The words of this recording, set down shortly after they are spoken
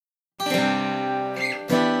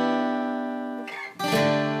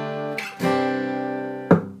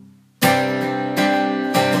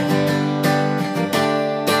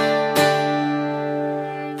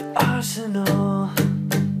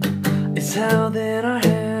held in our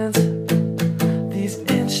hands these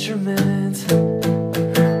instruments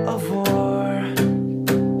of war,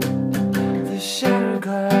 the shattered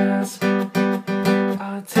glass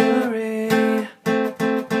artillery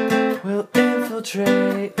will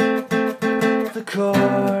infiltrate the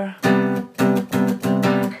core,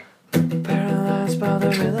 paralyzed by the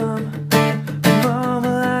rhythm,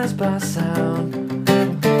 immobilized by sound.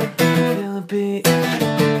 Feel the beat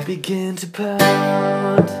begin to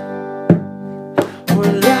pound.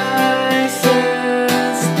 We're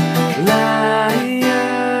licensed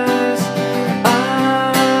liars,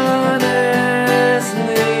 honestly,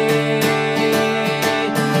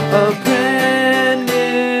 a brand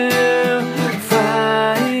new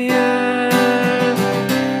fire,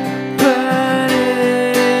 burning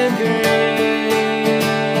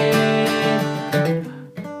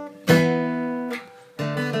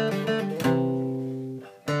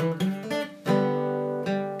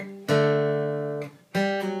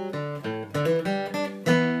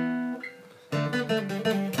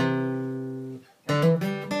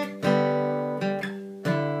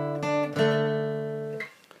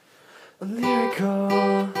a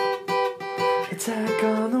lyrical attack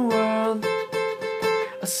on the world,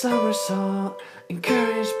 a somersault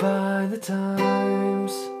encouraged by the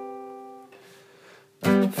times.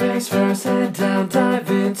 Face first, head down, dive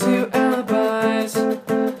into alibis,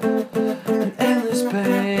 an endless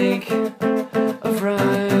bank of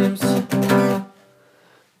rhymes,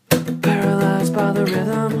 paralyzed by the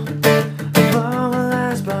rhythm,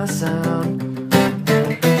 immobilized by sound.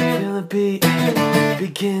 Feel the beat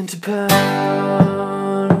begin to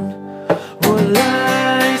pound. We're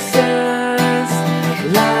licensed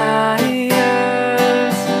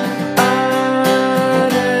liars,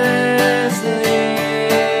 honestly,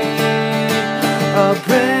 a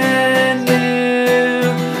brand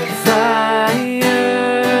new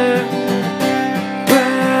fire,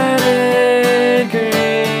 burning green.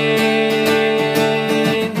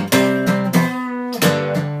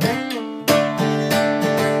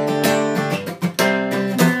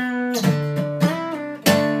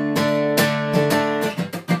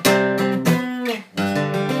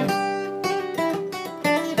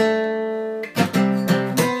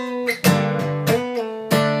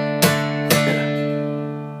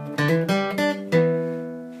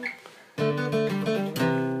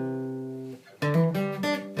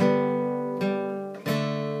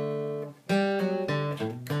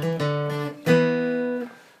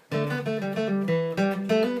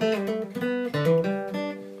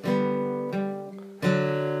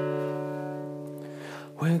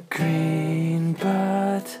 We're green,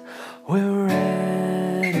 but we're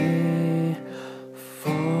ready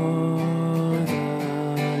for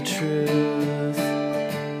the truth.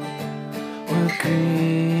 We're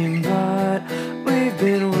green, but we've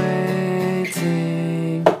been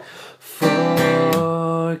waiting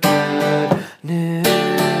for good news.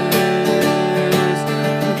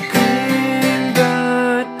 We're green,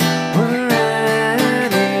 but we're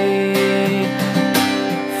ready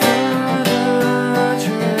for the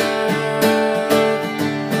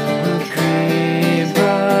We're green,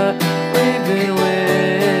 but we've been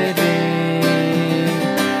waiting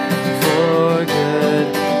for good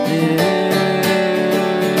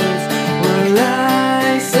news. We're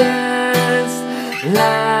licensed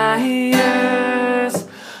liars.